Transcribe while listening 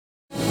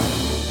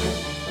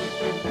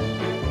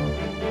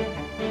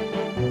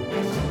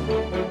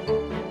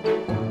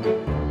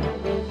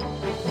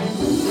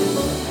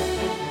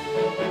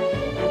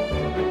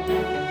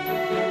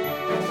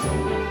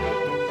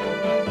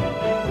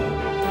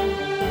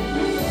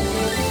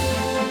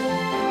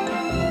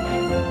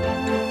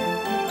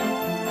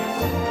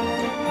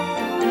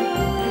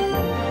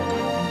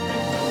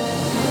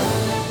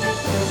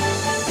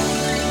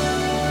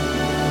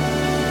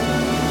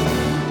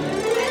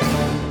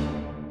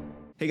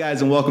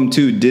guys, and welcome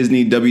to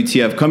Disney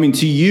WTF, coming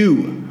to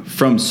you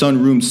from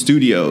Sunroom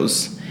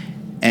Studios.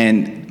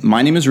 And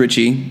my name is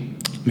Richie.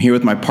 I'm here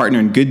with my partner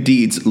in good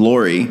deeds,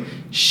 Lori.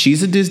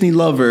 She's a Disney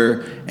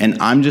lover,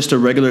 and I'm just a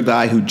regular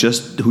guy who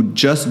just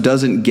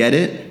doesn't get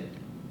it.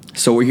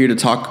 So we're here to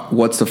talk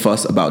what's the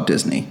fuss about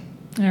Disney.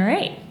 All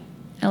right.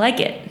 I like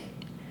it.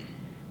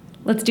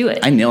 Let's do it.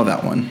 I nailed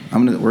that one.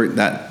 I'm gonna work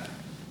that.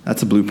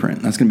 That's a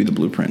blueprint. That's gonna be the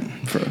blueprint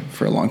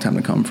for a long time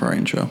to come for our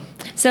intro.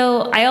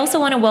 So I also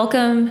want to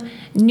welcome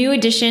new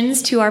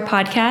additions to our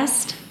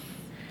podcast.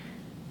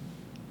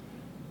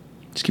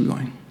 Just keep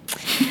going.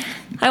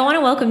 I want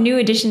to welcome new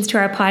additions to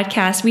our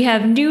podcast. We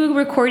have new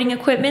recording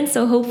equipment,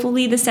 so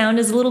hopefully the sound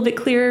is a little bit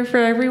clearer for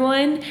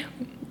everyone.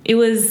 It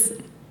was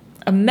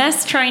a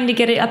mess trying to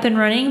get it up and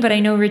running, but I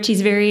know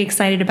Richie's very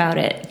excited about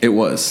it. It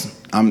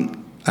was.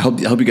 I hope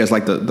you guys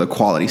like the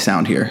quality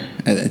sound here.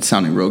 It's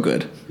sounding real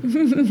good.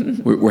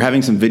 We're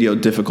having some video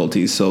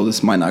difficulties, so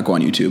this might not go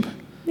on YouTube.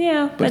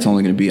 Yeah. But it's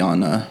only going to be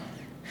on...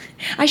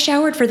 I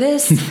showered for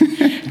this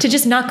to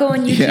just not go on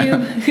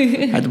YouTube.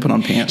 Yeah. I had to put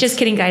on pants. Just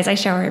kidding, guys. I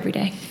shower every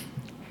day.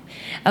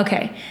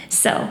 Okay,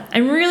 so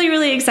I'm really,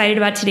 really excited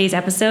about today's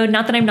episode.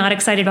 Not that I'm not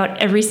excited about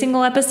every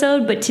single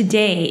episode, but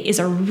today is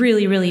a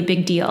really, really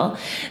big deal.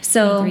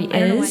 So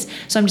I'm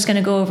just going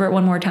to go over it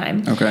one more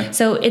time. Okay.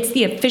 So it's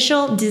the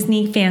official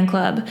Disney fan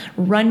club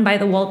run by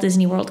the Walt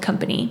Disney World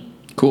Company.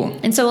 Cool.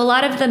 And so a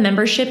lot of the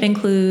membership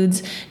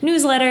includes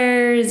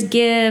newsletters,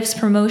 gifts,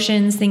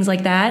 promotions, things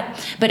like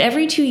that. But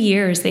every 2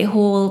 years, they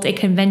hold a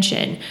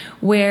convention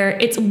where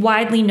it's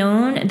widely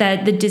known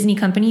that the Disney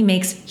company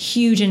makes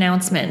huge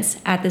announcements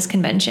at this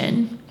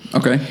convention.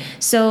 Okay.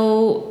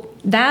 So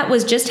that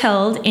was just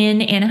held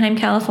in Anaheim,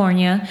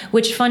 California,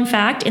 which, fun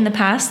fact, in the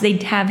past, they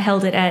have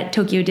held it at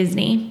Tokyo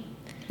Disney.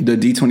 The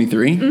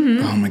D23?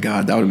 Mm-hmm. Oh my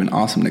God, that would have been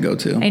awesome to go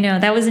to. I know,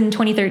 that was in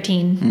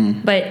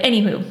 2013. But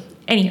anywho,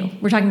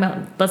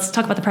 let's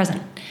talk about the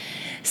present.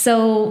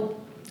 So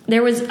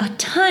there was a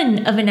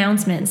ton of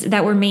announcements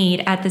that were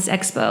made at this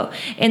expo.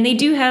 And they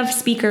do have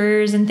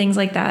speakers and things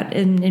like that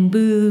in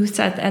booths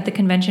at the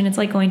convention. It's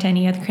like going to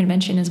any other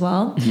convention as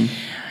well.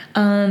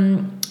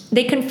 Mm-hmm.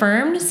 They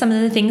confirmed some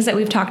of the things that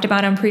we've talked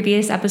about on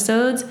previous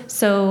episodes.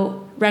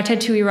 So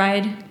Ratatouille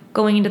ride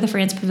going into the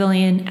France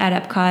Pavilion at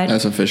Epcot.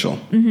 That's official.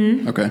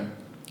 Mm-hmm. Okay.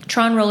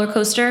 Tron roller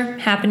coaster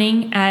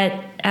happening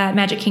at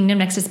Magic Kingdom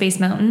next to Space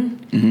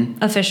Mountain.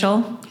 Mm-hmm.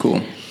 Official.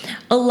 Cool.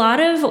 A lot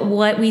of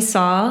what we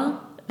saw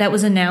that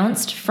was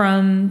announced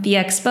from the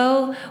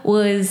expo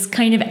was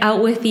kind of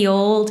out with the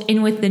old,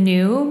 in with the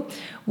new,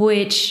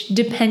 which,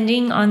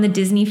 depending on the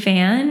Disney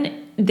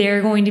fan,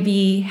 they're going to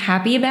be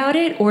happy about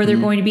it or they're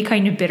going to be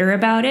kind of bitter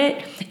about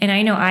it. And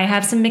I know I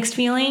have some mixed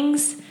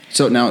feelings.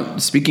 So now,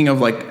 speaking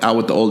of like out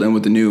with the old, in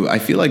with the new, I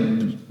feel like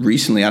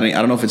recently, I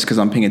don't know if it's because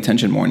I'm paying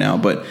attention more now,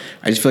 but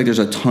I just feel like there's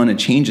a ton of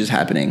changes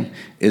happening.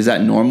 Is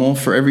that normal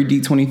for every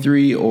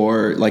D23,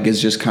 or like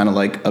it's just kind of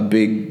like a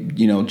big,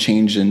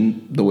 change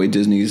in the way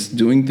Disney's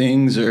doing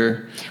things?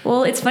 Or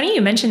well, it's funny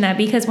you mentioned that,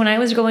 because when I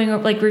was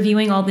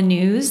reviewing all the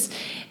news,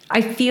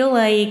 I feel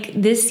like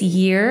this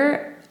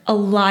year a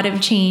lot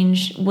of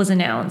change was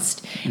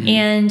announced,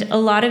 and a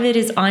lot of it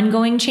is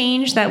ongoing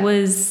change that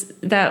was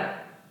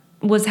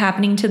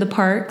happening to the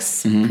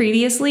parks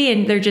previously,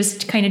 and they're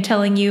just kind of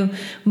telling you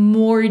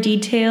more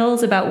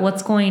details about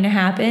what's going to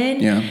happen.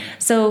 Yeah.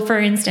 So, for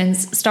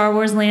instance, Star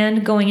Wars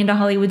Land going into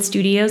Hollywood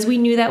Studios, we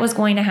knew that was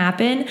going to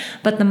happen,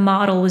 but the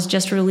model was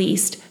just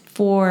released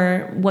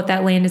for what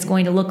that land is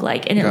going to look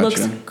like, and it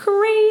looks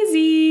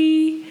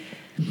crazy.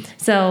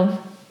 So,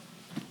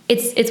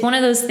 it's one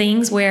of those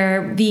things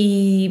where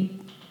the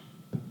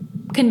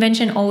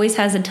convention always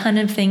has a ton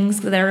of things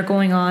that are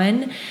going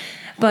on.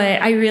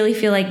 But I really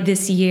feel like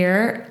this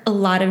year, a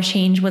lot of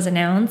change was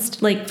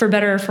announced, like for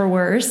better or for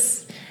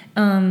worse.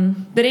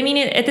 But I mean,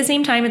 at the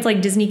same time, it's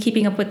like Disney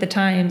keeping up with the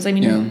times. I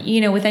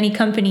mean, with any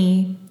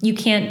company, you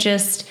can't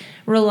just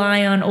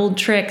rely on old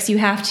tricks. You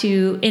have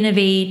to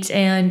innovate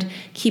and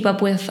keep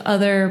up with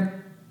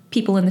other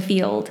people in the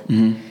field.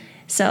 Mm-hmm.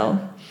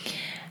 So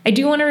I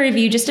do want to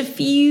review just a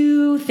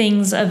few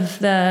things of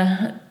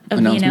the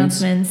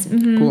announcements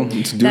Cool.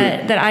 Let's do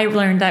it. That I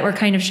learned that were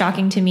kind of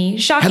shocking to me.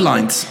 Shocking.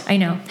 Headlines. I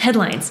know.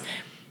 Headlines.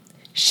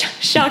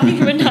 Shocking,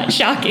 but not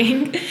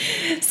shocking.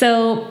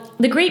 So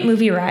the Great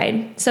Movie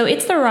Ride. So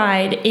it's the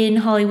ride in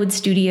Hollywood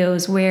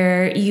Studios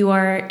where you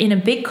are in a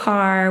big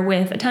car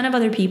with a ton of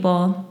other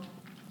people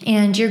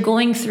and you're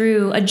going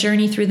through a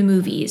journey through the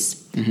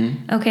movies.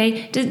 Mm-hmm.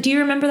 Okay. Do you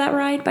remember that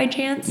ride by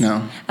chance?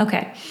 No.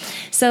 Okay.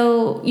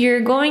 So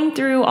you're going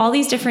through all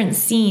these different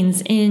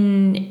scenes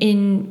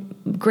in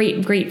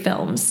great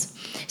films.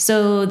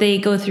 So they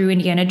go through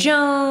Indiana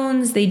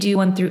Jones, they do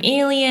one through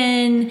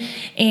Alien,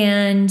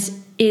 and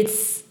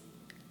it's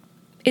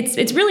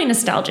really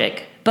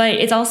nostalgic, but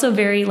it's also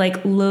very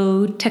like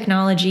low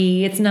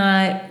technology. It's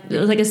not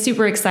like a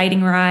super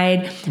exciting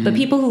ride, but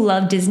people who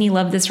love Disney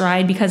love this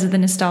ride because of the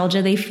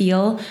nostalgia they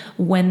feel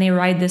when they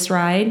ride this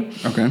ride.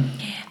 Okay.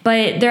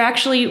 But they're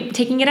actually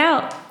taking it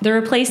out. They're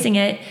replacing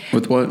it.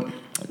 With what?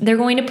 They're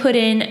going to put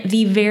in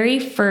the very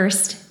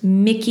first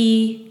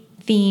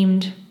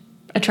Mickey-themed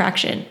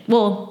attraction.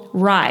 Well,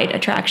 ride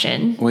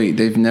attraction. Wait,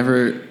 they've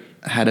never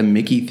had a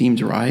Mickey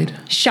themed ride?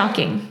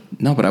 Shocking.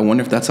 No, but I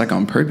wonder if that's like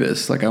on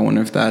purpose. Like, I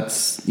wonder if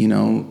that's, you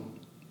know,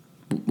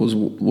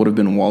 would have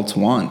been Walt's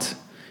want.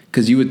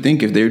 Because you would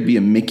think if there would be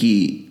a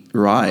Mickey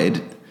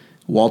ride,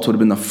 Walt would have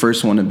been the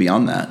first one to be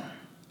on that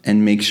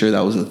and make sure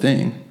that was a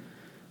thing.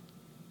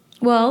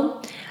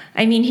 Well,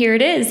 I mean, here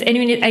it is. I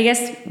mean, I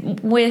guess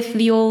with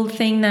the old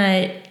thing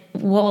that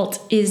Walt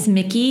is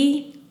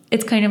Mickey,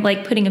 it's kind of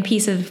like putting a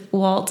piece of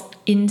Walt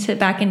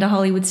back into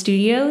Hollywood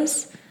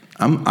studios.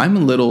 I'm a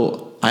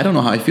little, I don't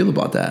know how I feel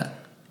about that.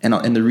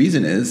 And the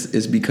reason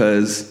is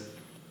because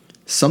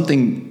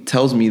something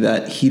tells me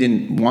that he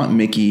didn't want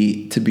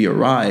Mickey to be a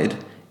ride.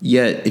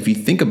 Yet, if you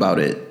think about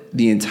it,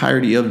 the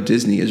entirety of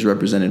Disney is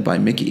represented by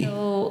Mickey.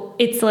 So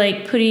it's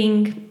like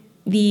putting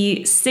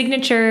the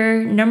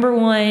signature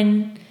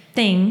 #1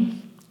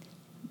 thing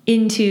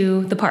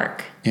into the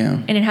park.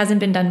 Yeah. And it hasn't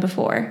been done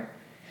before,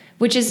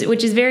 which is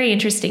very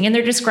interesting. And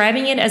they're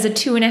describing it as a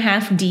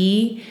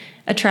 2.5D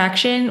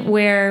attraction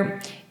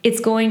where it's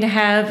going to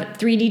have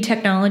 3D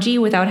technology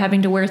without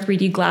having to wear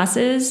 3D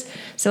glasses.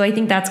 So I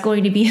think that's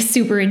going to be a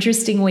super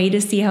interesting way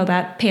to see how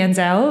that pans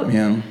out.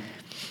 Yeah.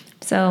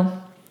 So,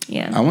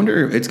 yeah. I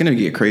wonder, it's going to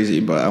get crazy,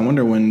 but I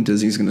wonder when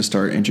Disney's going to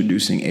start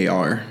introducing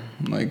AR,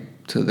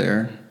 like, to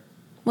their...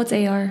 What's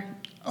AR?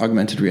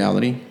 Augmented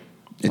reality.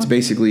 It's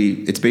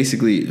basically,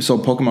 so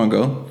Pokemon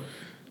Go,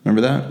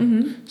 remember that?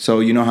 Mm-hmm. So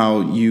you know how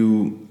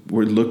you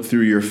would look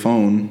through your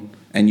phone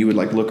and you would,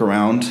 like, look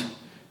around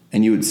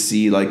and you would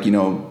see, like, you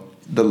know,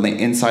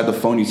 inside the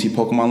phone you see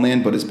Pokemon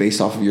Land, but it's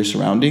based off of your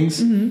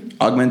surroundings. Mm-hmm.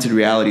 Augmented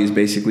reality is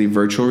basically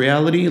virtual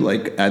reality,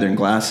 like either in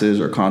glasses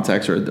or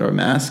contacts or a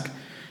mask,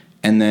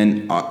 and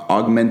then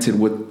augmented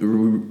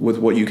with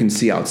what you can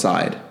see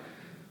outside.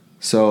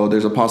 So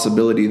there's a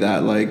possibility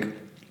that, like,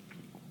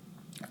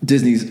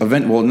 Disney's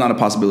event, well, not a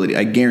possibility,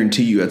 I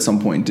guarantee you at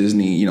some point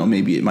Disney, you know,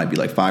 maybe it might be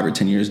like 5 or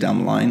 10 years down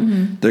the line,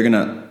 mm-hmm. they're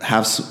gonna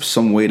have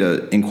some way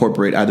to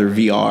incorporate either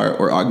VR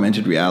or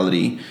augmented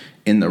reality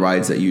in the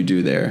rides that you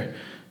do there.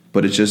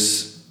 But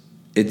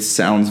it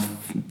sounds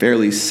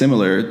fairly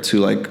similar to,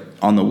 like,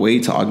 on the way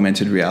to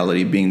augmented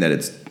reality, being that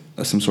it's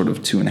some sort of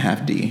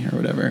 2.5D or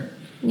whatever.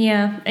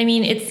 Yeah, I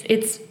mean,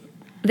 it's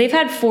they've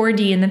had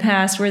 4D in the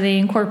past where they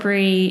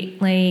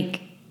incorporate, like,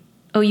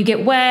 you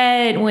get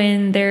wet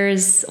when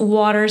there's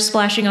water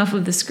splashing off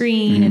of the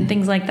screen, mm-hmm. and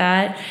things like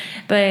that.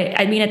 But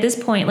I mean, at this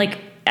point, like,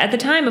 at the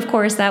time, of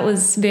course, that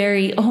was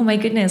very, oh my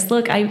goodness,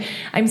 look,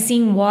 I'm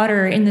seeing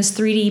water in this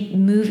 3D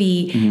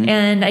movie, mm-hmm.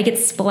 and I get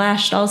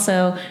splashed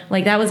also.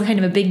 Like, that was kind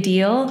of a big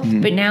deal.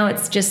 Mm-hmm. But now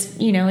it's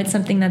just, you know, it's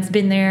something that's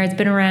been there, it's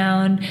been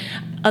around.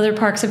 Other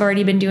parks have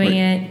already been doing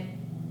it.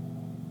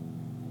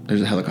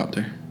 There's a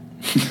helicopter.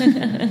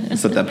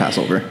 Let's let that pass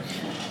over.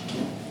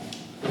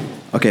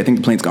 Okay, I think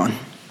the plane's gone.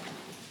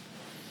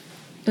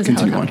 It was a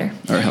helicopter.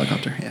 Or a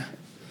helicopter, yeah.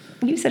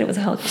 You said it was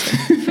a helicopter.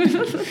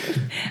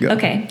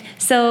 Okay.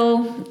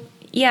 So,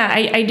 yeah,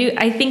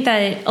 I think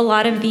that a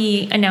lot of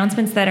the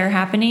announcements that are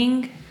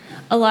happening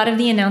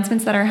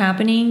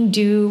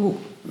do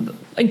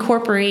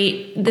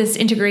incorporate this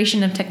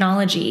integration of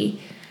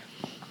technology.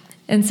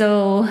 And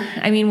so,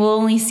 I mean, we'll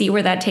only see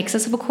where that takes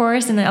us, of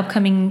course, in the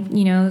upcoming,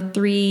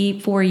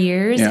 3-4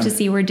 years, to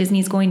see where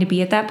Disney's going to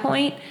be at that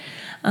point.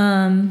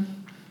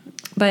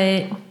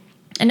 But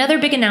another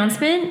big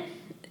announcement,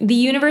 the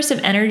Universe of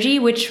Energy,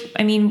 which,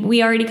 I mean,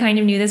 we already kind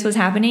of knew this was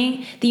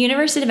happening. The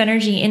Universe of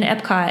Energy in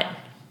Epcot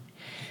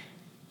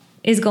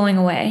is going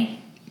away.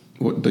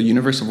 What, the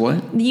Universe of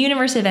what? The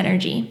Universe of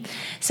Energy.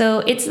 So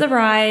it's the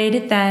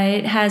ride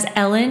that has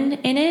Ellen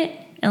in it,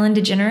 Ellen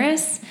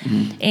DeGeneres,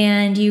 mm-hmm.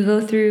 and you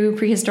go through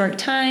prehistoric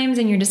times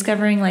and you're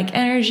discovering, like,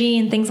 energy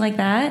and things like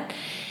that.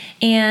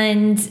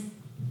 And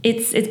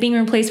it's being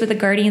replaced with a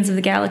Guardians of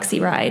the Galaxy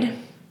ride.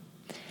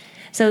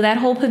 So that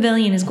whole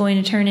pavilion is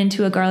going to turn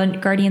into a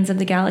Guardians of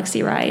the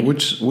Galaxy ride.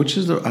 Which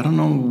is the, I don't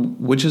know,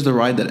 which is the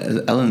ride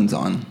that Ellen's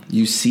on?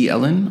 You see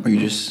Ellen, or you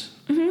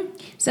just... Mm-hmm.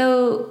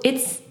 So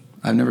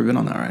I've never been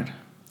on that ride.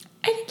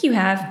 I think you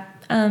have.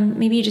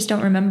 Maybe you just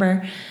don't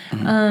remember.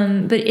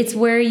 Mm-hmm. But it's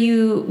where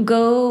you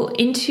go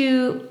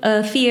into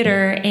a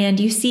theater and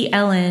you see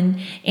Ellen,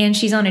 and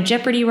she's on a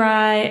Jeopardy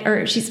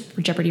ride,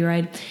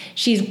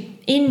 She's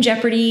in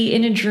Jeopardy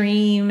in a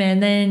dream,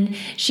 and then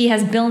she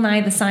has Bill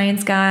Nye the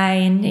Science Guy,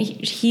 and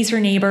he's her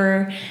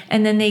neighbor,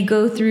 and then they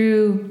go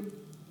through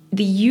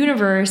the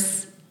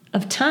universe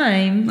of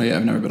time. Oh yeah,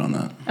 I've never been on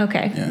that.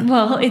 Okay. Yeah.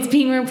 Well, it's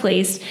being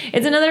replaced.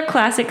 It's another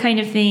classic kind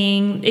of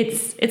thing.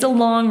 It's a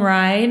long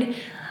ride.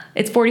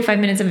 It's 45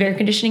 minutes of air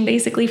conditioning,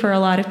 basically, for a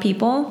lot of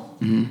people.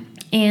 Mm-hmm.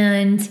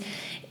 And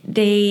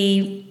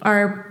they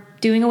are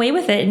doing away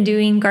with it and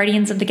doing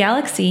Guardians of the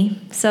Galaxy.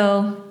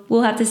 So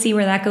we'll have to see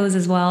where that goes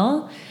as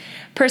well.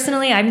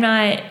 Personally, I'm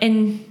not,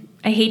 and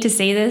I hate to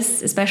say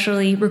this,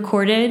 especially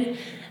recorded,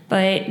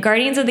 but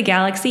Guardians of the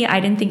Galaxy, I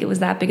didn't think it was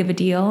that big of a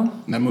deal.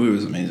 That movie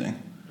was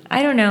amazing.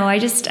 I don't know. I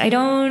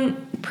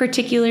don't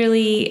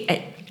particularly,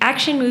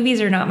 action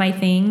movies are not my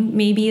thing,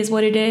 maybe is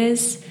what it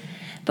is.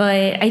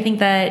 But I think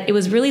that it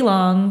was really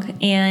long,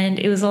 and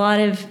it was a lot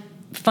of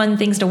fun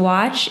things to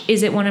watch.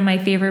 Is it one of my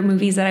favorite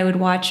movies that I would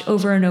watch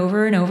over and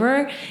over and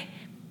over?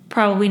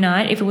 Probably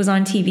not. If it was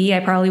on TV, I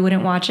probably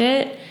wouldn't watch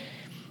it.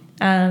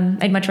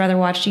 I'd much rather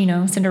watch,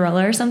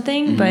 Cinderella or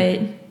something, but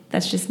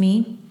that's just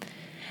me.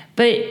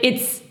 But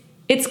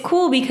it's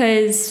cool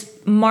because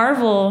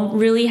Marvel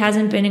really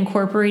hasn't been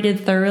incorporated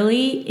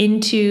thoroughly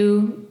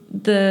into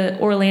the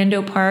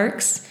Orlando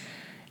parks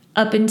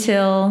up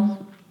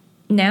until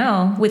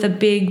now with a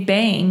big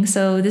bang.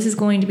 So this is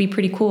going to be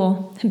pretty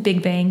cool.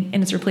 Big bang,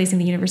 and it's replacing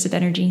the Universe of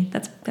Energy.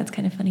 That's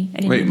kind of funny.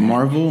 Wait,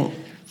 Marvel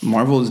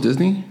is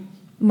Disney?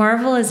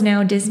 Marvel is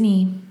now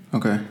Disney.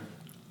 Okay.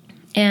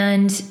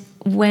 And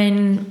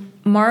when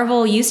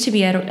Marvel used to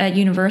be at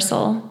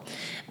Universal,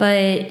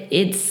 but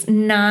it's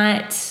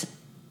not,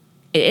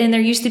 and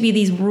there used to be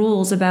these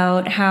rules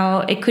about how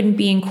it couldn't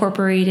be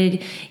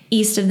incorporated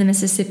east of the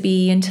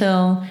Mississippi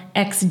until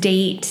X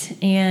date,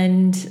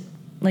 and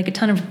like a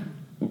ton of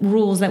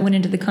rules that went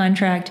into the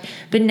contract.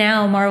 But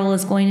now Marvel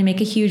is going to make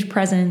a huge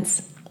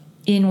presence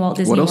in Walt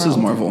Disney World. What else is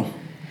Marvel?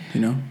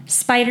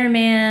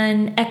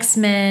 Spider-Man,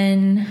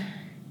 X-Men.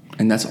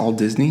 And that's all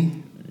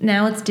Disney?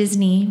 Now it's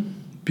Disney.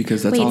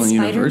 Because that's all in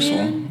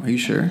Universal. Are you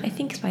sure? I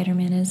think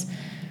Spider-Man is.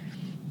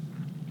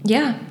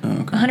 Yeah. Oh,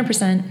 okay.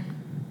 100%.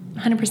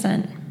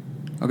 100%.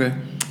 Okay.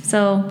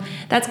 So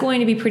that's going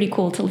to be pretty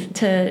cool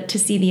to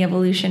see the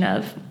evolution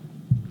of.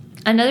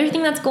 Another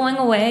thing that's going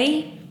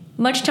away,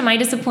 much to my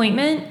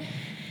disappointment,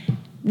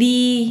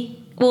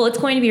 it's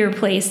going to be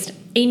replaced.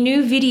 A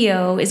new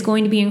video is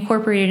going to be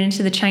incorporated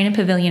into the China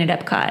Pavilion at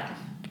Epcot.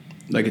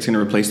 Like it's going to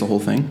replace the whole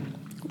thing?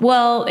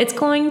 Well, it's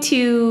going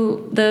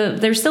to,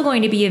 there's still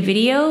going to be a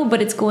video,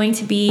 but it's going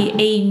to be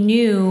a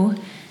new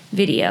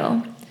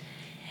video.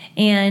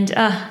 And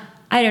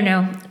I don't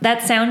know. That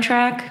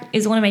soundtrack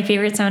is one of my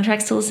favorite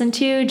soundtracks to listen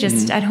to,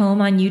 just at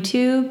home on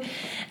YouTube.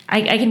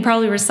 I can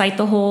probably recite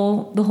the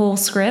whole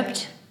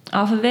script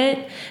off of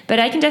it, but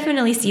I can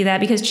definitely see that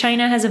because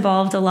China has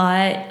evolved a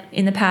lot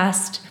in the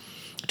past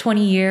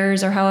 20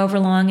 years or however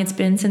long it's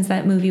been since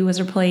that movie was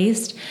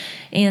replaced.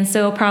 And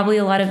so probably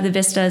a lot of the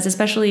vistas,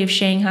 especially of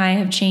Shanghai,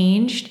 have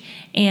changed,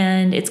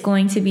 and it's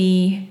going to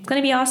be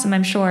awesome,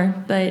 I'm sure.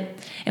 And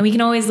we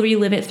can always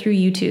relive it through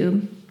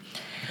YouTube.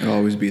 It'll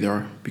always be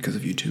there because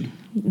of YouTube.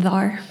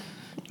 There.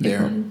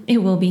 It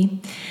will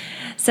be.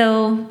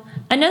 So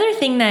another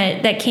thing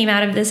that came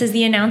out of this is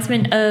the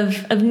announcement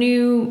of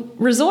new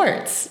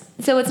resorts.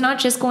 So it's not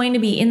just going to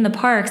be in the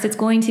parks, it's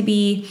going to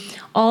be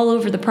all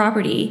over the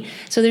property.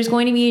 So there's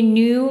going to be a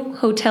new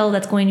hotel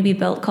that's going to be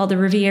built called the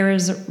Riviera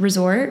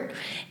Resort,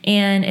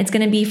 and it's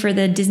going to be for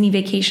the Disney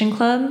Vacation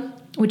Club,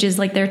 which is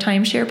like their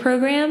timeshare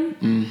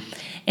program.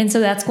 And so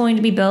that's going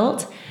to be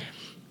built.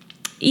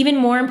 Even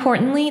more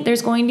importantly,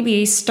 there's going to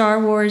be a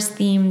Star Wars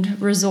themed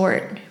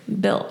resort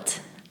built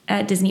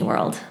at Disney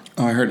World.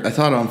 Oh, I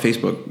thought on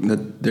Facebook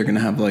that they're going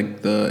to have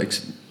like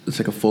it's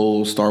like a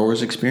full Star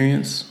Wars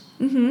experience,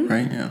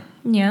 right? Yeah.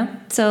 Yeah.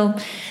 So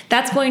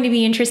that's going to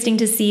be interesting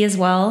to see as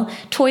well.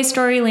 Toy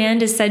Story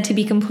Land is said to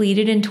be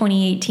completed in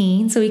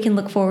 2018, so we can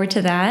look forward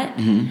to that.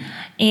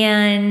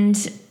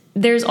 And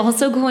there's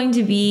also going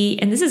to be,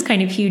 and this is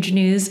kind of huge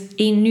news,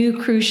 a new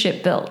cruise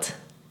ship built.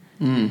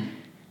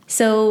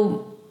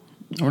 So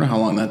I wonder how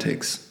long that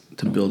takes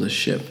to build a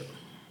ship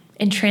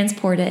and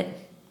transport it.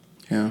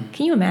 Yeah.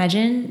 Can you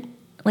imagine?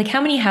 Like,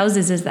 how many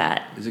houses is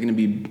that? Is it going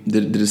to be,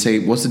 did it say,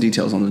 what's the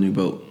details on the new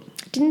boat?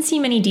 Didn't see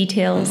many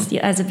details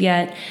as of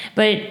yet.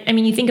 But, I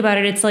mean, you think about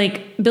it, it's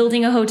like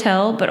building a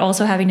hotel, but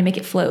also having to make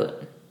it float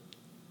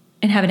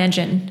and have an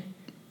engine.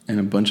 And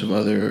a bunch of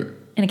other...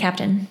 And a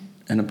captain.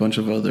 And a bunch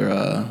of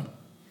other,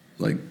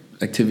 like,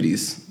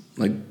 activities.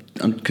 Like,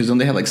 because don't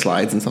they have, like,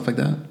 slides and stuff like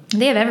that?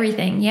 They have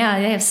everything.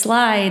 Yeah, they have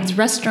slides,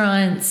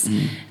 restaurants,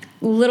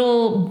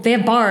 they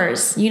have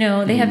bars, they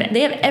have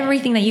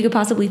everything that you could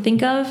possibly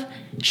think of,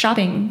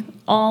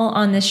 shopping, all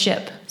on this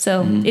ship.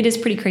 So it is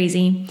pretty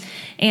crazy.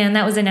 And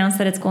that was announced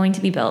that it's going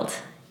to be built.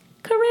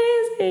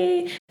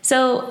 Crazy.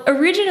 So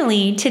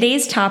originally,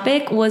 today's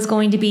topic was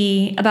going to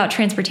be about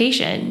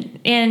transportation.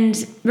 And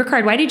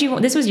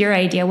Ricard, this was your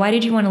idea. Why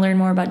did you want to learn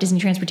more about Disney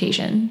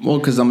transportation? Well,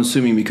 because I'm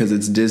assuming because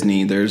it's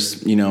Disney,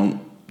 there's,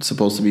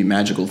 supposed to be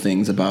magical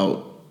things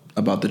about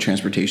the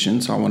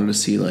transportation. So I wanted to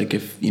see like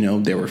if,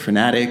 there were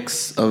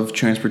fanatics of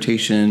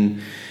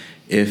transportation,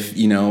 if,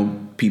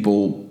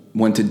 people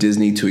went to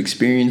Disney to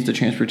experience the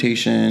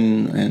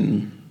transportation,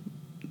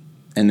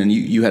 and then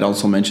you had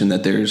also mentioned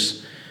that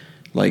there's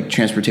like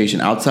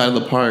transportation outside of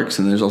the parks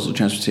and there's also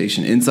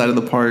transportation inside of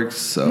the parks.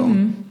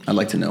 So I'd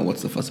like to know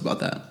what's the fuss about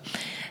that.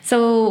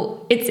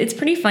 So it's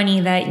pretty funny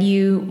that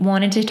you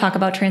wanted to talk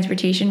about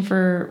transportation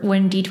for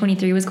when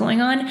D23 was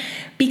going on,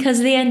 because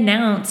they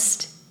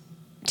announced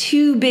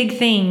two big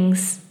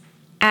things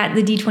at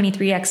the D23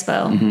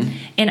 Expo.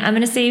 And I'm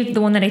going to save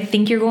the one that I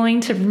think you're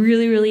going to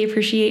really, really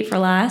appreciate for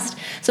last.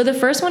 So the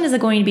first one is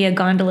going to be a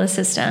gondola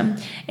system.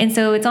 And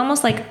so it's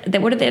almost like,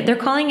 they're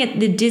calling it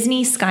the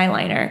Disney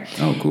Skyliner.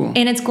 Oh, cool.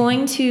 And it's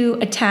going to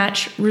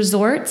attach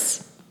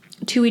resorts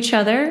to each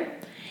other.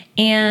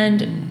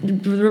 and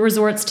the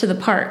resorts to the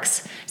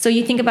parks. So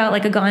you think about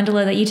like a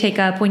gondola that you take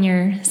up when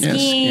you're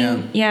skiing.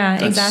 Yes, yeah,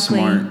 that's exactly.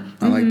 Smart.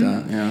 I like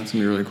that. Yeah, it's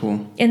going to be really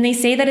cool. And they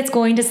say that it's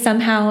going to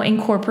somehow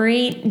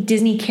incorporate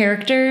Disney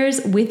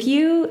characters with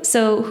you.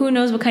 So who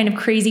knows what kind of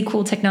crazy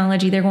cool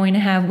technology they're going to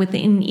have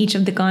within each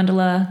of the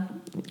gondola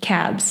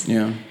cabs.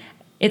 Yeah.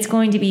 It's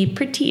going to be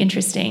pretty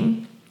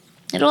interesting.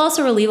 It'll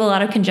also relieve a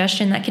lot of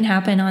congestion that can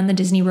happen on the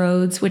Disney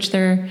roads, which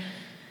they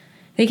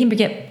can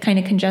get kind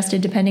of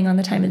congested depending on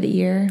the time of the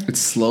year. It's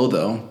slow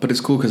though, but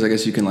it's cool because I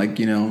guess you can like,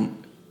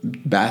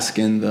 bask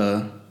in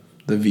the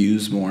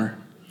views more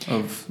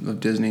of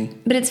Disney.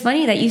 But it's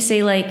funny that you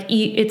say like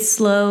it's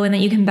slow and that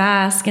you can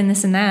bask and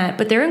this and that,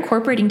 but they're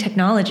incorporating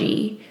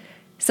technology.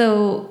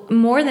 So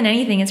more than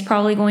anything, it's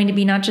probably going to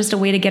be not just a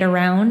way to get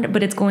around,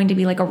 but it's going to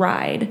be like a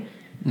ride.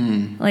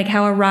 Like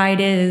how a ride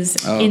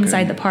is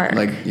inside the park.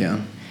 Like,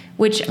 yeah.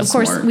 Which, that's of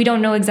course, smart. We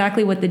don't know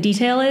exactly what the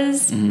detail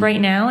is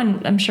right now,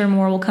 and I'm sure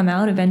more will come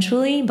out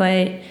eventually,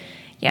 but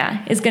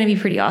yeah, it's going to be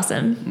pretty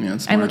awesome. Yeah,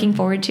 I'm looking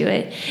forward to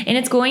it. And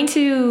it's going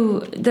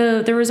to,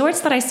 the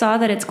resorts that I saw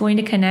that it's going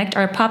to connect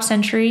are Pop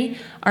Century,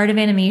 Art of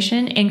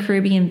Animation, and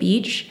Caribbean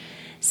Beach.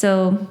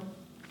 So,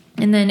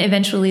 and then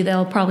eventually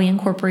they'll probably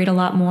incorporate a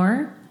lot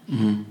more.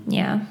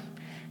 Yeah.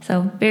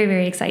 So very,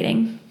 very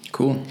exciting.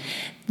 Cool.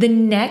 The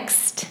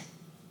next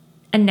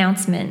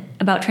announcement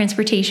about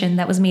transportation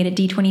that was made at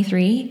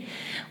D23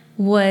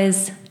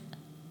 was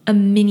a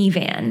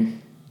minivan.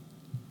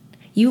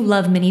 You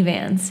love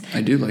minivans.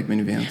 I do like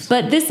minivans.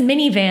 But this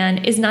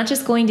minivan is not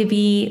just going to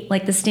be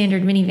like the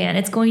standard minivan.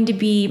 It's going to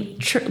be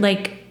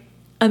like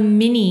a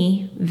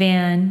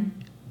minivan,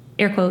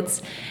 air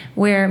quotes,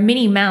 where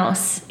Minnie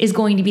Mouse is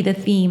going to be the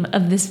theme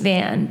of this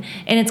van.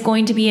 And it's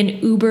going to be an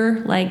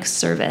Uber-like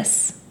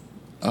service.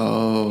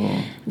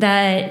 Oh.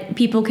 That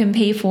people can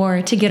pay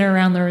for to get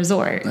around the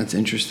resort. That's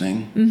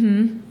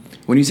interesting.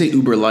 When you say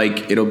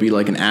Uber-like, it'll be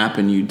like an app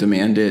and you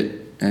demand it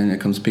and it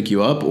comes pick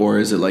you up, or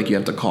is it like you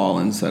have to call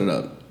and set it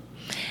up?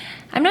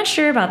 I'm not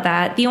sure about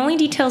that. The only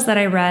details that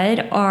I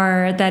read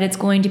are that it's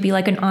going to be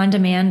like an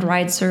on-demand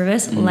ride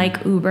service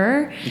like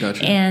Uber.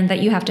 Gotcha. And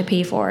that you have to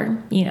pay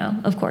for,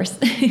 of course.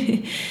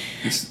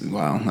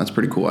 Wow, that's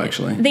pretty cool,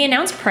 actually. They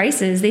announced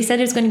prices. They said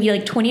it's going to be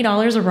like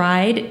 $20 a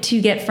ride to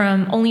get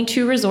from, only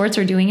 2 resorts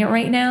are doing it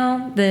right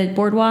now, the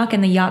Boardwalk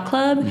and the Yacht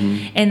Club,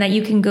 and that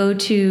you can go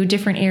to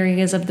different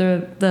areas of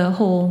the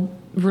whole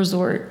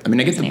resort. I mean,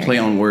 I get the play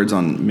on words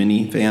on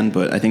minivan,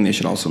 but I think they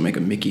should also make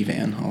a Mickey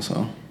van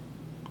also.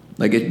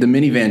 Like, the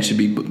minivan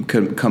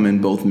should come in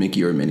both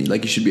Mickey or Minnie.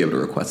 Like, you should be able to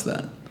request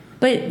that.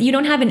 But you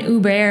don't have an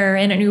Uber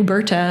and an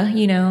Uberta,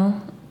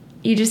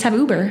 You just have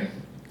Uber.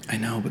 I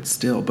know, but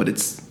still. But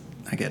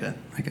I get it.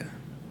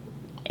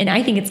 And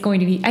I think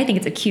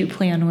it's a cute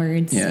play on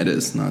words. Yeah, it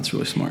is. No, it's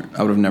really smart.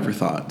 I would have never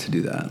thought to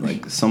do that.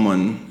 Like,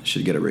 someone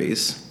should get a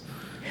raise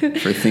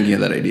for thinking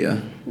of that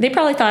idea. They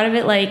probably thought of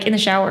it like in the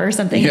shower or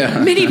something. Yeah.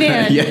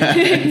 Minivan. Yeah.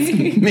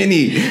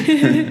 Mini.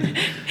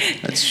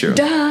 That's true.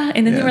 Duh.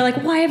 And then they were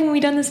like, why haven't we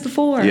done this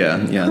before?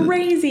 Yeah.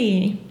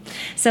 Crazy.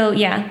 So,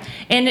 yeah.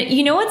 And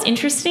you know what's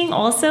interesting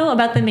also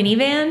about the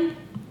minivan?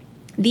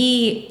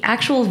 The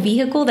actual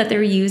vehicle that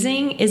they're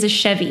using is a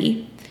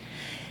Chevy.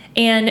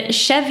 And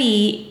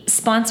Chevy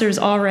sponsors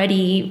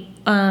already...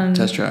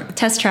 Test Track.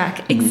 Test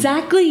Track.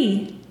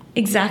 Exactly.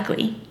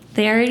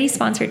 They already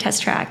sponsor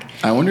Test Track.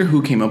 I wonder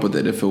who came up with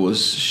it, if it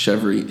was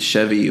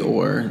Chevy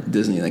or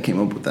Disney that came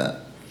up with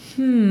that.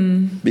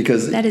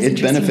 Because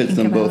it benefits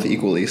them both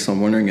equally. So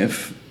I'm wondering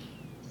if,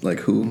 like,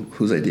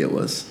 whose idea it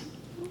was.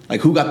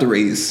 Like, who got the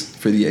raise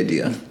for the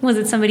idea? Was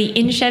it somebody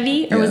in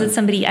Chevy or was it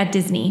somebody at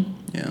Disney?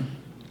 Yeah.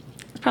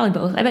 It's probably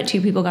both. I bet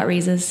 2 people got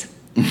raises.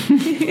 I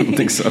don't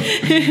think so.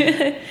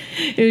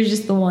 It was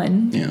just the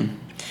one. Yeah.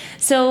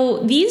 So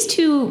these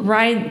 2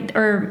 ride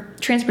or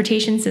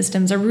transportation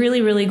systems are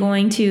really, really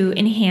going to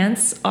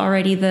enhance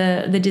already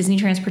the Disney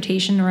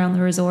transportation around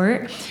the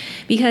resort,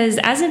 because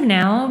as of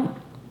now,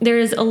 there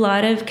is a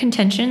lot of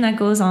contention that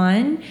goes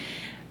on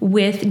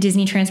with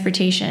Disney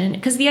transportation,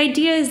 because the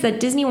idea is that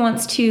Disney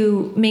wants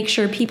to make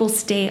sure people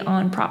stay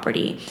on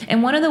property.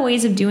 And one of the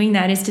ways of doing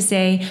that is to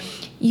say,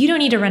 you don't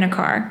need to rent a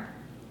car.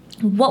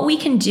 What we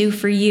can do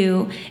for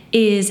you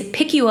is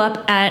pick you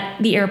up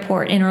at the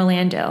airport in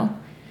Orlando.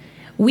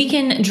 We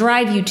can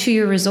drive you to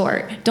your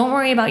resort. Don't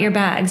worry about your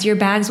bags. Your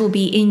bags will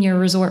be in your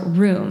resort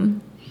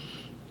room.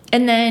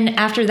 And then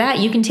after that,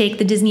 you can take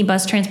the Disney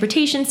bus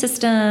transportation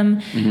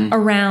system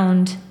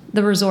around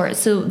the resort.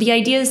 So the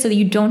idea is so that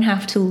you don't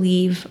have to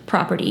leave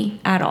property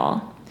at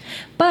all.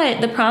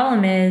 But the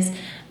problem is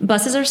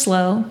buses are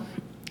slow.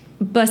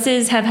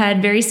 Buses have had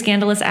very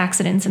scandalous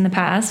accidents in the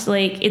past.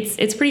 Like,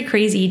 it's pretty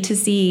crazy to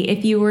see,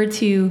 if you were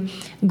to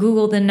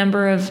Google the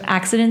number of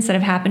accidents that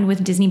have happened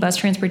with Disney bus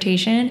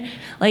transportation.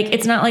 Like,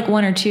 it's not like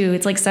 1 or 2,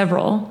 it's like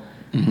several.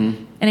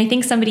 And I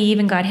think somebody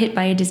even got hit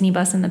by a Disney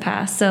bus in the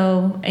past.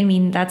 So, I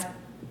mean,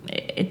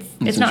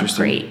 it's not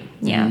great.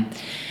 Yeah.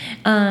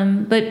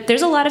 But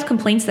there's a lot of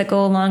complaints that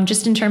go along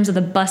just in terms of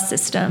the bus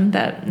system,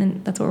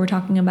 and that's what we're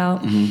talking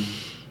about.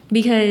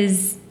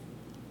 Because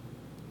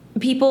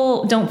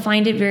people don't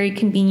find it very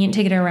convenient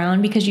to get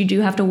around because you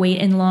do have to wait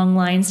in long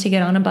lines to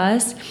get on a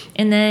bus.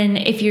 And then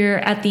if you're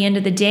at the end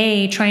of the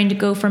day trying to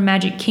go from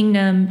Magic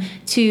Kingdom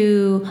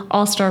to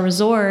All-Star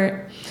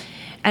Resort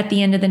at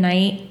the end of the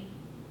night,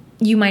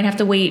 you might have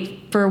to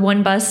wait for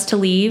one bus to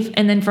leave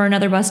and then for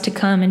another bus to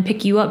come and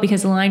pick you up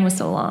because the line was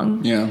so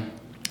long. Yeah.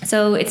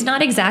 So it's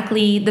not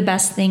exactly the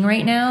best thing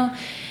right now.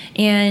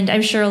 And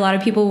I'm sure a lot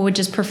of people would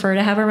just prefer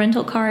to have a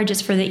rental car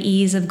just for the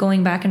ease of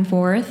going back and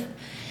forth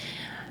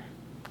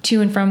to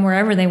and from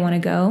wherever they want to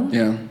go.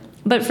 Yeah.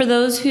 But for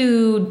those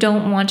who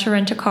don't want to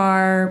rent a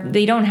car,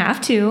 they don't have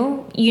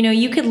to. You know,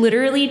 you could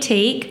literally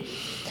take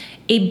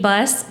a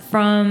bus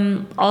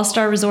from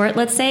All-Star Resort,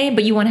 let's say,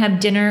 but you want to have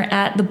dinner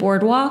at the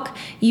boardwalk.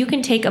 You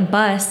can take a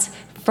bus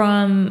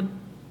from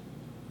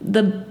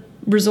the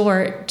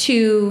resort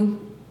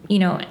to, you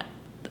know,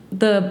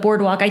 the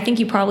boardwalk. I think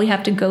you probably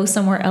have to go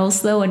somewhere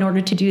else though in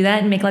order to do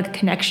that and make like a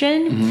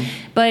connection.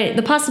 But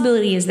the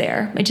possibility is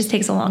there. It just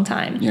takes a long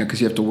time. Yeah, because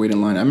you have to wait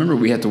in line. I remember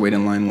we had to wait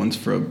in line once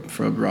for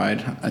a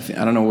ride. I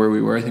don't know where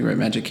we were. I think we were at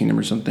Magic Kingdom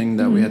or something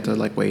that we had to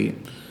like wait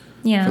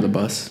for the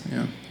bus.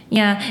 Yeah.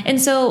 Yeah. And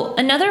so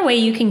another way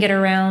you can get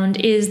around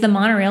is the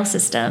monorail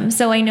system.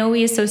 So I know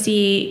we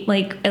associate,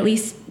 like, at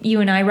least you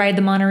and I ride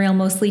the monorail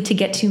mostly to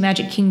get to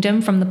Magic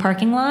Kingdom from the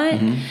parking lot.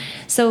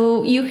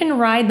 So you can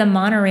ride the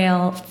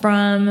monorail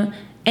from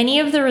any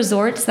of the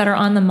resorts that are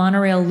on the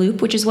monorail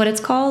loop, which is what it's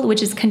called,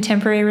 which is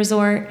Contemporary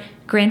Resort,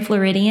 Grand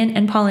Floridian,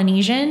 and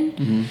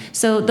Polynesian.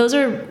 So those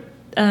are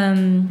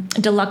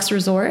deluxe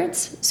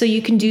resorts. So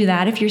you can do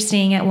that if you're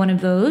staying at one of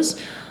those.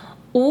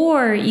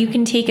 Or you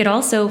can take it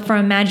also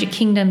from Magic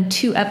Kingdom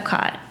to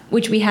Epcot,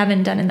 which we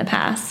haven't done in the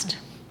past.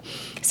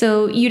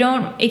 So you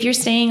don't, if you're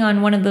staying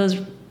on one of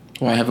those...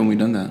 Why haven't we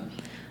done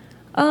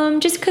that?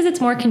 Just because it's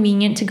more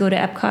convenient to go to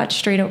Epcot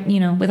straight up, you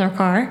know, with our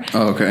car.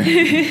 Oh,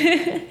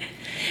 okay.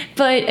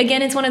 But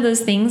again, it's one of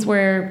those things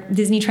where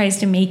Disney tries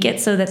to make it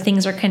so that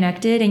things are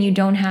connected and you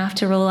don't have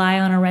to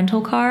rely on a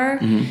rental car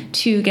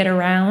to get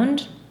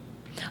around.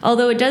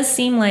 Although it does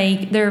seem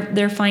like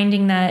they're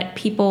finding that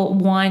people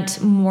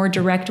want more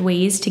direct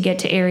ways to get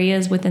to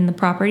areas within the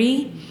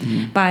property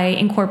by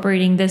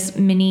incorporating this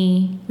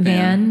mini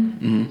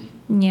van.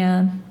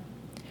 Yeah.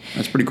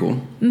 That's pretty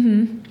cool.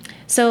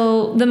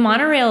 So the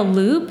monorail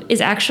loop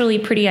is actually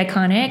pretty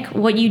iconic.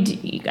 What you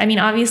do, I mean,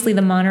 obviously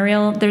the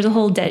monorail, there's a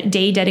whole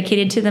day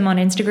dedicated to them on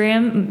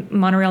Instagram,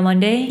 Monorail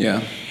Monday.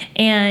 Yeah.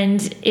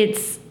 And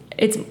it's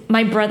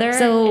my brother.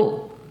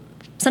 So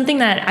something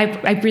that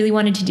I really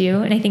wanted to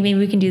do, and I think maybe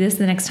we can do this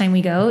the next time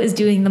we go, is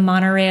doing the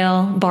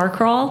monorail bar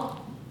crawl.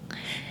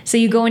 So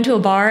you go into a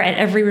bar at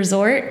every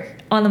resort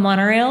on the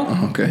monorail.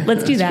 Oh, okay.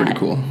 Let's do that. That's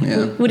pretty cool.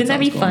 Yeah. Wouldn't that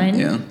be cool. fun?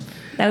 Yeah.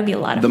 That would be a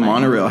lot of fun. fun. The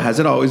monorail, has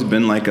it always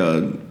been like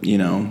a, you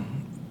know,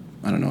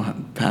 I don't know,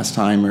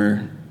 pastime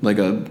or like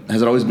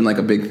has it always been like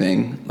a big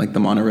thing, like the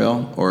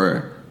monorail?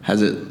 Or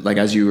has it, like,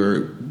 as you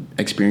were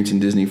experiencing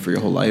Disney for your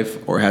whole life,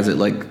 or has it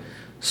like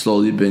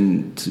slowly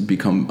been to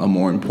become a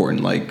more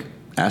important like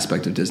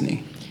aspect of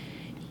Disney?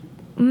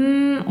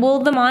 Well,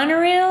 the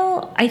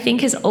monorail, I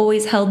think, has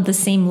always held the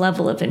same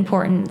level of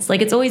importance.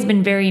 Like, it's always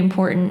been very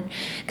important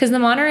because the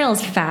monorail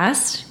is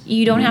fast.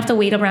 You don't have to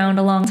wait around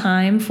a long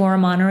time for a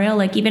monorail.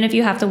 Like, even if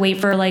you have to wait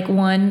for like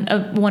one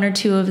or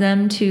two of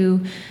them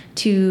to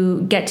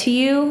get to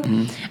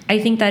you, I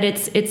think that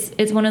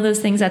it's one of those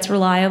things that's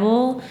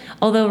reliable.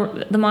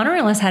 Although the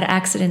monorail has had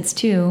accidents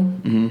too,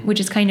 which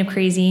is kind of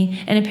crazy.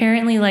 And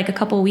apparently, like a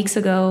couple weeks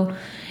ago,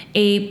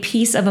 a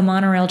piece of a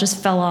monorail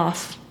just fell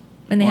off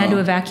and they had to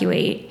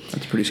evacuate.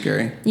 That's pretty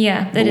scary.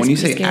 Yeah, but when you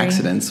say scary.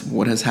 Accidents,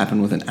 what has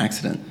happened with an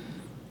accident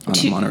on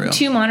a monorail?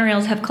 Two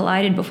monorails have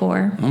collided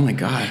before. Oh my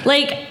God.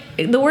 Like,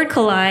 the word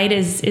collide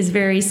is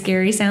very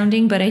scary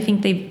sounding, but I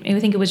think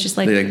it was just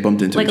like they like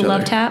bumped into like each a other.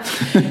 Love tap.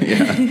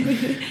 Yeah.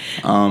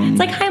 It's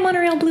like, hi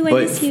monorail blue,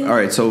 I miss you. All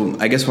right, so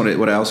I guess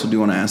what I also do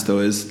want to ask though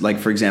is, like,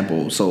 for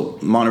example, so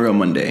Monorail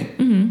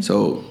Monday.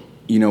 So,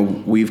 you know,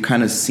 we've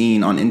kind of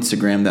seen on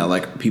Instagram that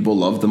like people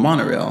love the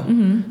monorail,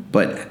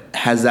 but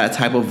has that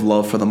type of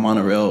love for the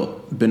monorail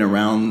been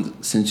around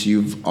since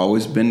you've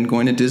always been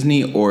going to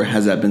Disney, or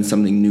has that been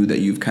something new that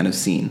you've kind of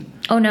seen?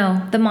 Oh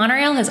no, the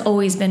monorail has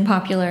always been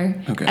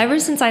popular. Okay. Ever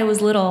since I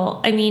was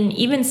little. I mean,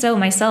 even so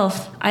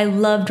myself, I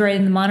loved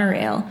riding the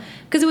monorail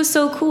because it was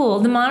so cool.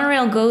 The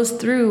monorail goes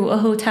through a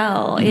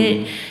hotel.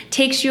 It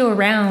takes you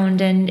around,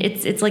 and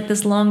it's like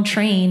this long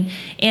train.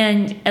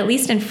 And at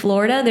least in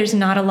Florida, there's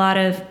not a lot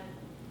of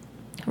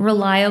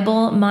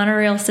reliable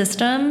monorail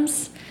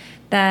systems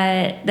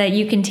that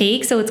you can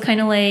take, so it's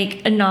kind of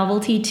like a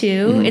novelty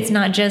too. It's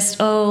not just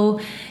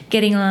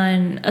getting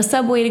on a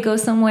subway to go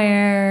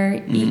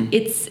somewhere.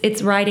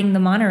 It's riding the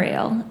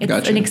monorail.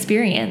 It's an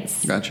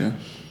experience. Gotcha.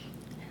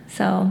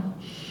 So,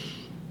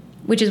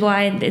 which is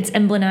why it's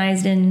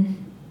emblemized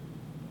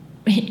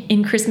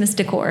in Christmas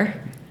decor.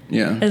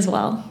 Yeah. As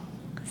well.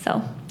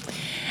 So,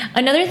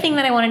 another thing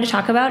that I wanted to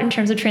talk about in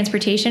terms of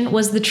transportation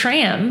was the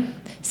tram.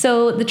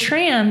 So the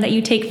tram that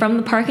you take from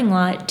the parking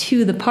lot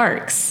to the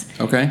parks.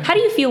 Okay. How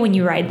do you feel when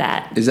you ride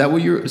that? Is that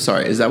what you're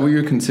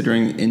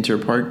considering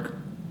interpark,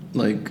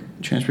 like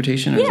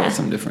transportation, or is that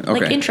something different?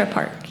 Okay. Like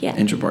intra-park, yeah.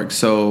 Intra-park.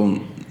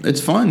 So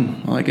it's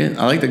fun. I like it.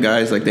 I like the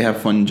guys. Like, they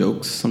have fun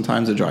jokes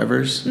sometimes, the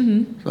drivers.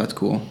 Mm-hmm. So that's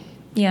cool.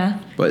 Yeah.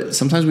 But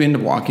sometimes we end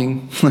up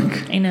walking.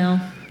 Like, I know.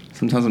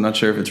 Sometimes I'm not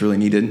sure if it's really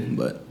needed,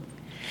 but...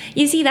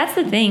 You see, that's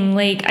the thing.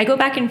 Like, I go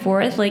back and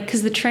forth, like,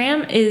 because the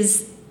tram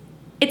is...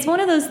 It's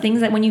one of those things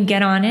that when you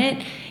get on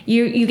it,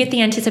 you get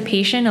the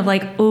anticipation of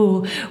like,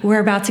 oh, we're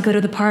about to go to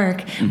the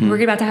park. Mm-hmm.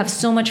 We're about to have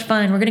so much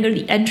fun. We're going to go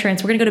to the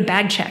entrance. We're going to go to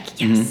bag check.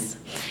 Yes.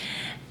 Mm-hmm.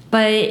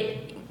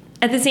 But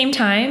at the same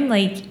time,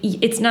 like,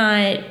 it's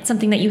not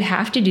something that you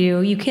have to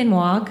do. You can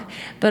walk,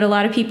 but a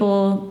lot of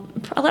people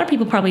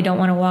probably don't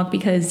want to walk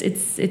because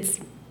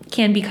it's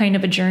can be kind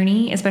of a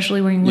journey,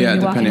 especially when you're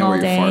walking all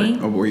day.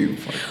 Where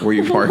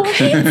you park.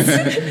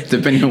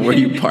 Depending on where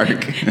you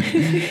park.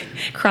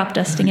 Crop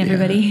dusting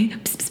everybody. Yeah.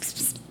 Psst,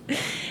 psst,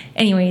 psst.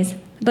 Anyways,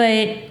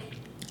 but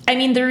I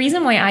mean, the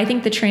reason why I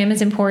think the tram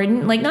is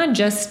important, like, not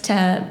just to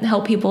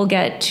help people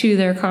get to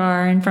their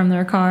car and from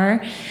their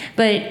car,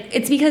 but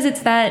it's because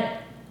it's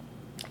that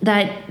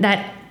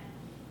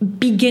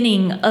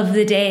beginning of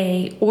the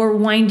day or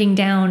winding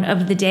down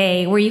of the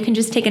day where you can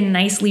just take a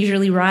nice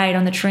leisurely ride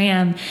on the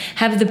tram,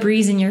 have the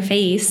breeze in your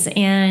face,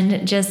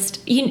 and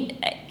just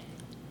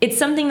it's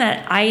something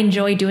that I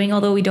enjoy doing,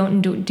 although we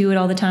don't do it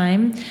all the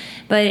time.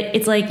 But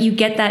it's like you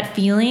get that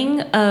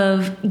feeling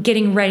of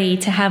getting ready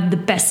to have the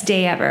best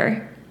day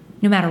ever,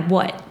 no matter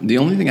what. The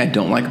only thing I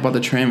don't like about the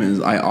tram is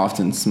I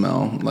often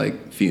smell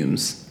like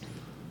fumes.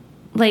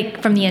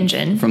 Like from the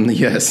engine?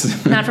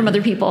 Yes. Not from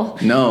other people?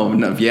 No,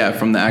 yeah,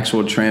 from the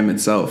actual tram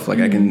itself. Like,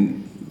 I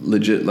can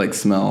legit, like,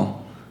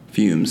 smell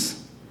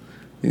fumes.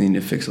 They need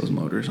to fix those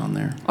motors on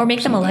there. Or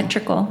make them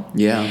electrical.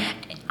 Yeah.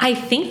 I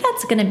think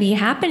that's going to be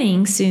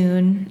happening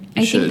soon.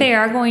 I think they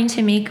are going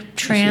to make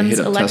trams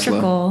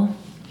electrical. Tesla.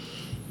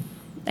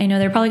 I know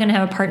they're probably going to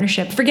have a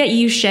partnership. Forget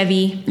you,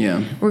 Chevy.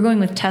 Yeah. We're going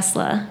with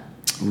Tesla.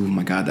 Oh,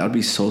 my God, that would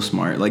be so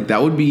smart. Like,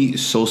 that would be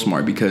so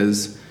smart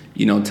because...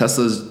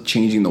 Tesla's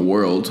changing the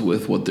world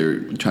with what they're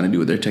trying to do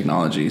with their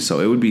technology. So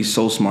it would be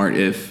so smart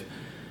if,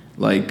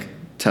 like,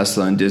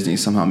 Tesla and Disney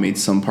somehow made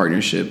some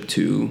partnership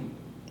to,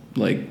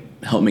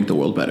 like, help make the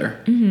world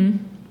better.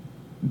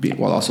 Mm-hmm.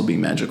 While also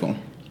being magical.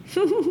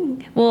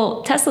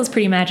 Well, Tesla's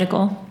pretty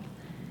magical.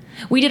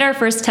 We did our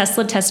first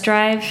Tesla test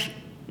drive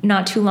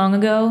not too long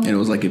ago. And it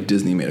was like if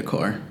Disney made a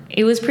car.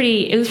 It was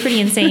pretty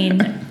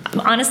insane.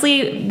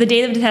 Honestly, the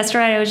day of the test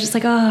drive, I was just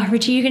like, oh,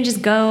 Richie, you can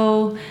just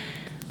go.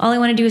 All I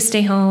want to do is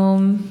stay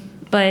home.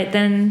 But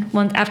then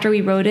after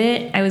we rode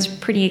it, I was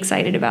pretty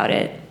excited about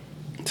it.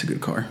 It's a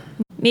good car.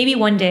 Maybe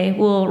one day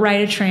we'll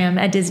ride a tram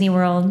at Disney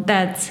World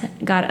that's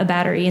got a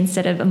battery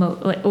instead of a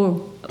motor.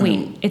 Oh,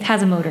 wait, it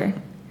has a motor.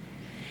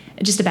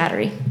 Just a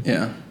battery.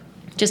 Yeah.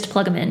 Just to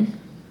plug them in.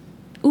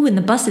 Ooh, and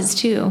the buses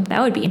too.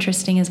 That would be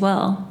interesting as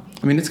well.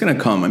 I mean, it's going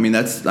to come. I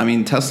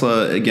mean,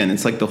 Tesla, again,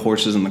 it's like the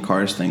horses and the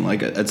cars thing.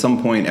 Like, at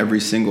some point, every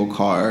single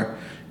car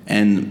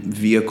and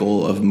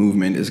vehicle of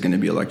movement is going to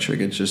be electric.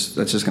 That's just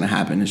going to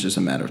happen. It's just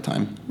a matter of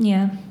time.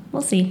 Yeah,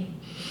 we'll see.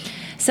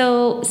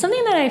 So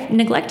something that I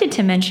neglected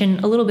to mention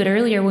a little bit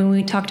earlier when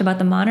we talked about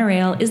the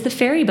monorail is the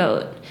ferry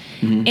boat.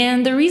 Mm-hmm.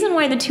 And the reason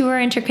why the two are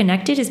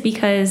interconnected is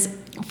because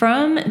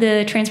from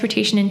the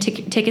Transportation and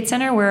Ticket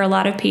Center, where a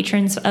lot of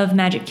patrons of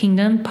Magic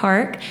Kingdom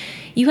park,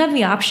 you have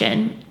the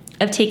option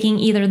of taking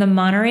either the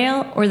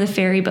monorail or the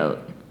ferry boat.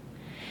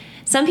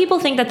 Some people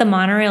think that the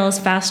monorail is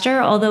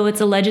faster, although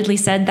it's allegedly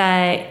said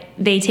that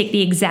they take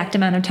the exact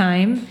amount of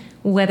time,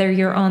 whether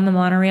you're on the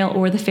monorail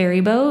or the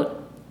ferry boat.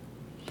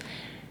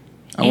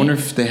 I wonder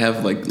if they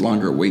have, like,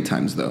 longer wait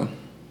times, though.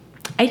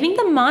 I think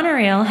the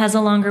monorail has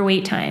a longer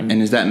wait time. And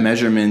is that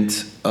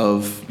measurement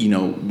of,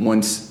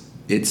 once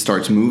it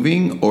starts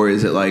moving, or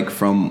is it, like,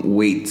 from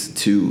wait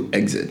to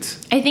exit?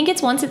 I think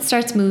it's once it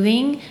starts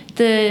moving.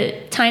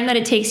 The time that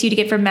it takes you to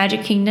get from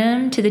Magic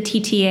Kingdom to the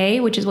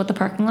TTA, which is what the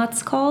parking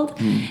lot's called,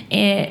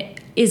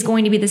 it is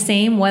going to be the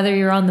same whether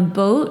you're on the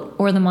boat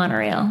or the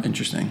monorail.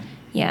 Interesting.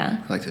 Yeah.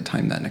 I'd like to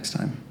time that next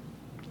time.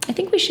 I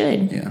think we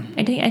should. Yeah.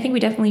 I think we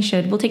definitely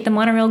should. We'll take the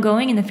monorail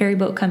going and the ferry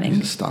boat coming.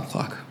 Use a stop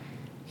clock.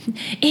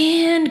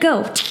 And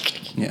go.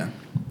 Yeah.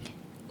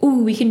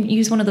 Ooh, we can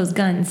use one of those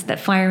guns that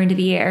fire into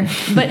the air.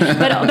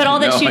 But all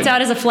that shoots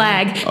out is a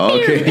flag. Oh,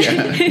 okay,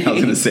 yeah. I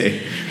was going to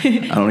say, I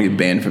don't want to get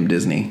banned from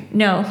Disney.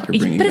 No. For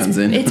bringing guns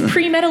in. It's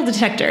pre-metal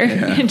detector.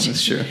 Yeah,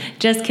 that's true.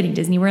 Just kidding,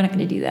 Disney. We're not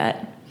going to do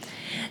that.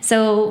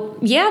 So,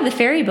 yeah, the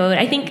ferry boat.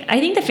 I think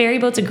the ferry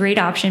boat's a great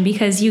option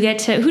because you get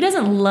to... Who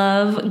doesn't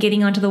love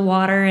getting onto the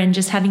water and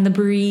just having the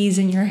breeze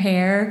in your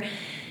hair?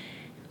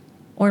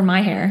 Or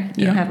my hair.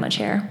 You don't have much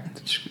hair.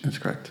 That's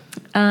correct.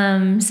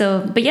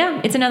 But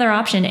yeah, it's another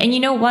option. And you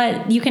know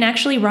what? You can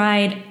actually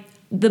ride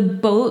the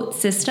boat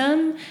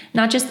system,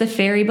 not just the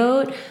ferry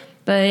boat,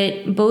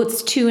 but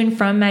boats to and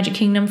from Magic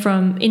Kingdom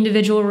from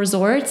individual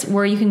resorts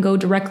where you can go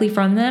directly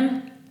from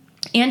them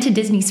and to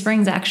Disney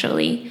Springs,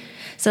 actually.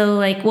 So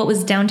like what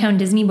was downtown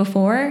Disney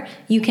before,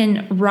 you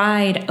can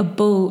ride a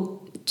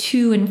boat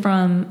to and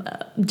from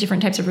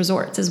different types of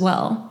resorts as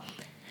well.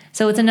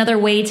 So it's another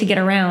way to get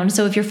around.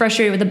 So if you're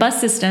frustrated with the bus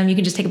system, you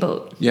can just take a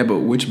boat. Yeah, but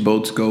which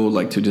boats go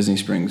like to Disney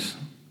Springs?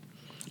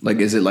 Like,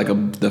 is it like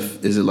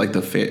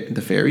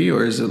the ferry,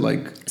 or is it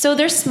like? So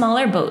they're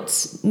smaller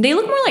boats. They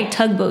look more like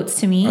tugboats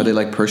to me. Are they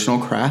like personal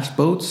craft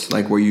boats,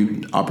 like where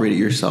you operate it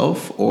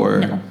yourself,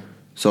 or? No.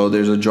 So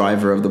there's a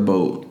driver of the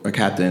boat, a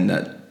captain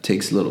that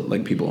takes little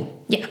like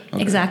people. Yeah,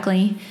 okay.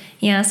 Exactly.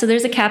 Yeah, so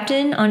there's a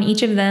captain on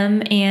each of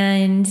them,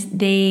 and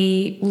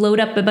they load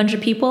up a bunch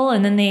of people,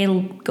 and then they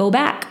go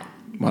back.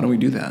 Why don't we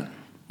do that?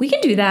 We can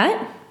do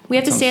that. We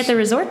have to stay at the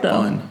resort,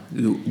 though. Fun.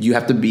 You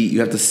have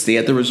to stay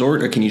at the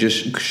resort, or can you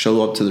just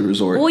show up to the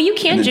resort? Well, you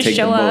can just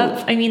show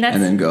up. I mean, that's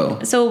and then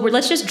go. So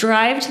let's just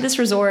drive to this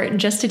resort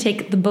just to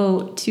take the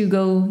boat to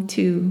go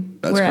to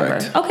wherever.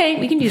 Correct.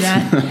 Okay, we can do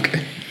that.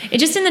 Okay.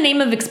 It's just in the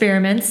name of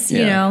experiments.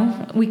 You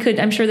know, we could.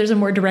 I'm sure there's a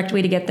more direct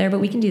way to get there, but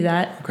we can do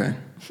that. Okay.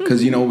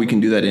 Because we can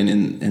do that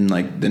in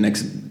like the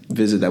next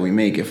visit that we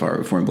make. If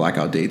we're in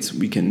blackout dates,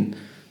 we can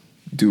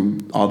do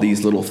all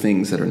these little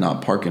things that are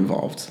not park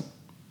involved.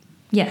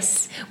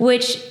 Yes,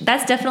 which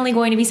that's definitely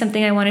going to be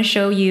something I want to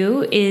show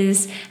you,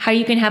 is how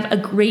you can have a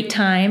great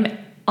time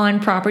on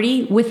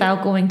property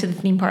without going to the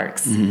theme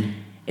parks. Mm-hmm.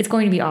 It's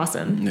going to be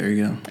awesome. There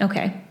you go.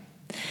 Okay.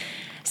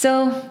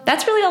 So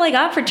that's really all I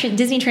got for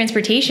Disney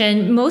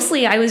transportation.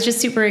 Mostly I was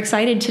just super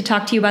excited to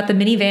talk to you about the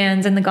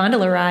minivans and the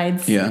gondola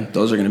rides. Yeah,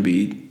 those are going to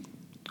be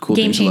cool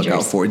Game things changers. To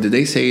look out for. Did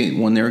they say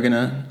when they were going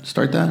to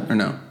start that, or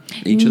no?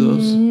 Each of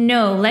those?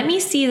 No. Let me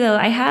see, though.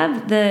 I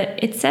have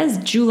it says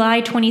July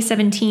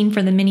 2017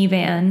 for the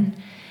minivan.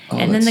 Oh,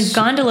 and then the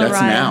gondola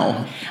ride.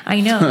 Now.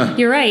 I know.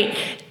 You're right.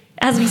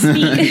 As we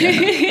speak.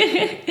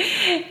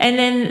 And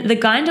then the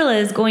gondola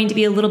is going to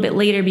be a little bit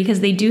later,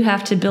 because they do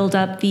have to build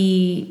up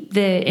the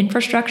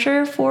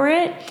infrastructure for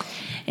it.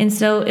 And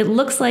so it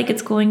looks like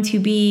it's going to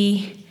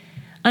be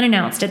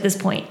unannounced at this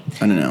point.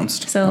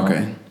 Unannounced. So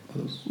okay.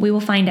 We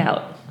will find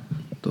out.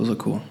 Those are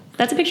cool.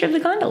 That's a picture of the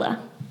gondola.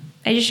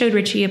 I just showed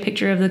Richie a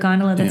picture of the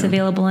gondola that's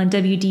available on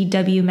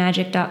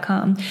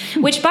wdwmagic.com.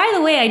 Which, by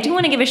the way, I do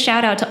want to give a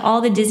shout out to all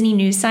the Disney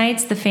news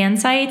sites, the fan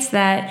sites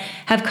that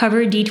have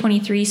covered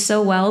D23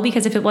 so well,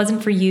 because if it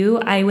wasn't for you,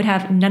 I would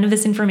have none of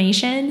this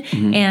information,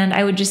 and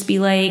I would just be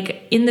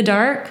like in the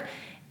dark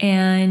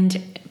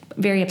and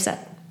very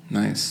upset.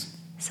 Nice.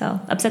 So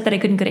upset that I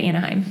couldn't go to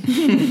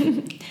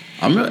Anaheim.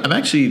 I'm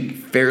actually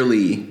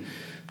fairly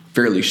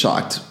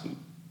shocked.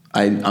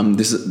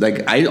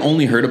 I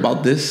only heard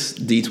about this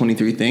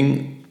D23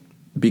 thing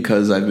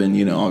because I've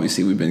been,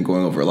 obviously we've been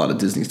going over a lot of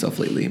Disney stuff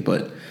lately,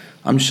 but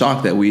I'm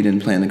shocked that we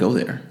didn't plan to go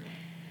there.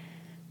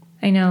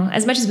 I know.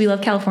 As much as we love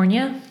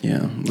California.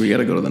 Yeah, we got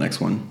to go to the next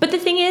one. But the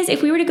thing is,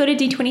 if we were to go to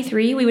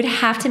D23, we would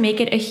have to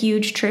make it a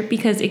huge trip,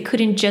 because it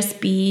couldn't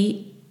just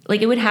be,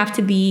 it would have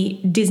to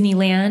be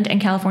Disneyland and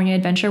California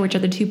Adventure, which are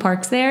the two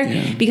parks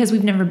there, because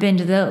we've never been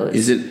to those.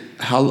 Is it,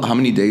 how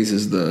many days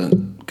is the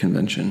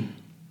convention?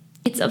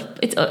 It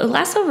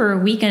lasts over a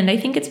weekend. I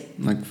think it's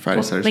like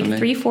Friday, Saturday,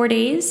 Sunday? 3-4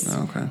 days.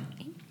 Oh, okay.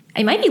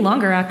 It might be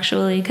longer,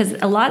 actually, because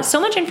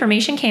so much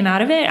information came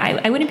out of it.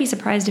 I wouldn't be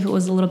surprised if it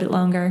was a little bit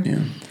longer.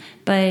 Yeah.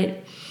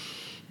 But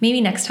maybe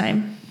next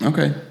time.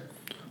 Okay.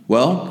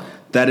 Well,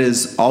 that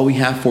is all we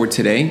have for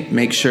today.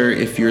 Make sure,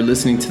 if you're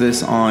listening to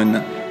this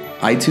on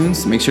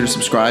iTunes, make sure to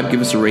subscribe,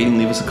 give us a rating,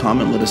 leave us a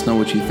comment, let us know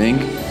what you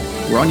think.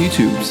 We're on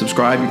YouTube.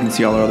 Subscribe. You can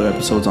see all our other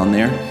episodes on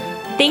there.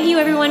 Thank you,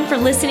 everyone, for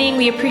listening.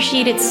 We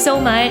appreciate it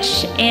so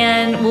much,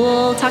 and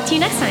we'll talk to you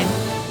next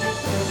time.